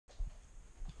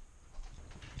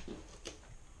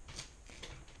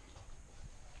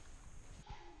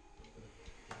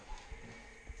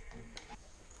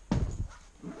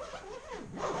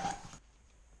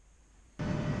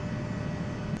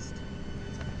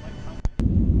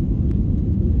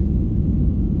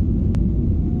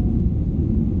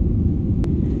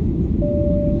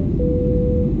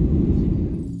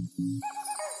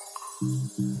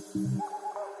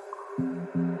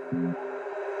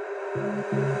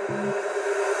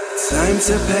Time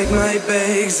to pack my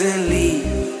bags and leave.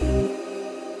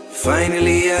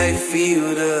 Finally I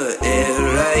feel the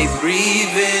air I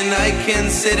breathe in. I can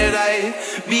say that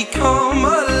I've become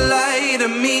a light to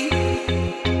me.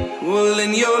 Well,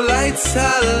 in your lights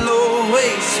I'll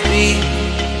always be.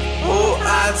 Oh,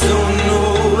 I don't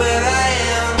know where I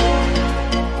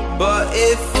am, but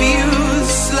it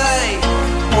feels like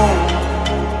home.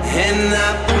 And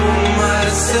I pull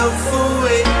myself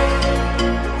away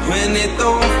when it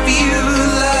don't feel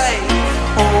like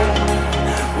home.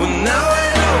 Well, now I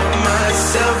love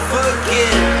myself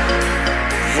again,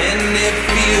 and it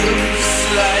feels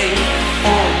like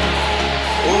home.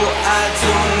 Oh, I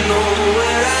don't know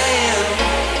where I am,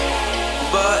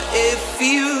 but it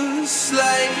feels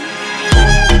like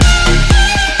home.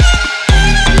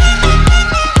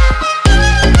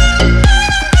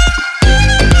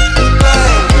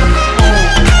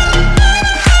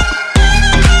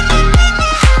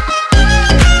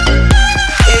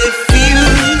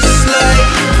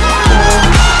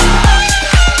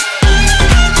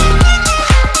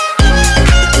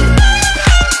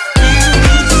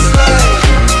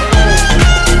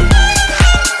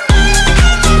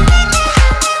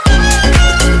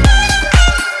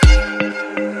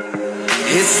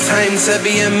 It's time to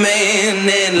be a man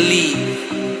and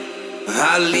leave.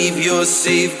 I'll leave your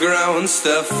safe grounds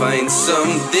to find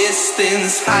some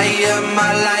distance higher.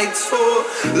 My lights fall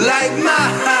like my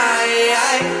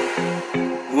high.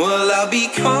 Well, I'll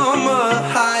become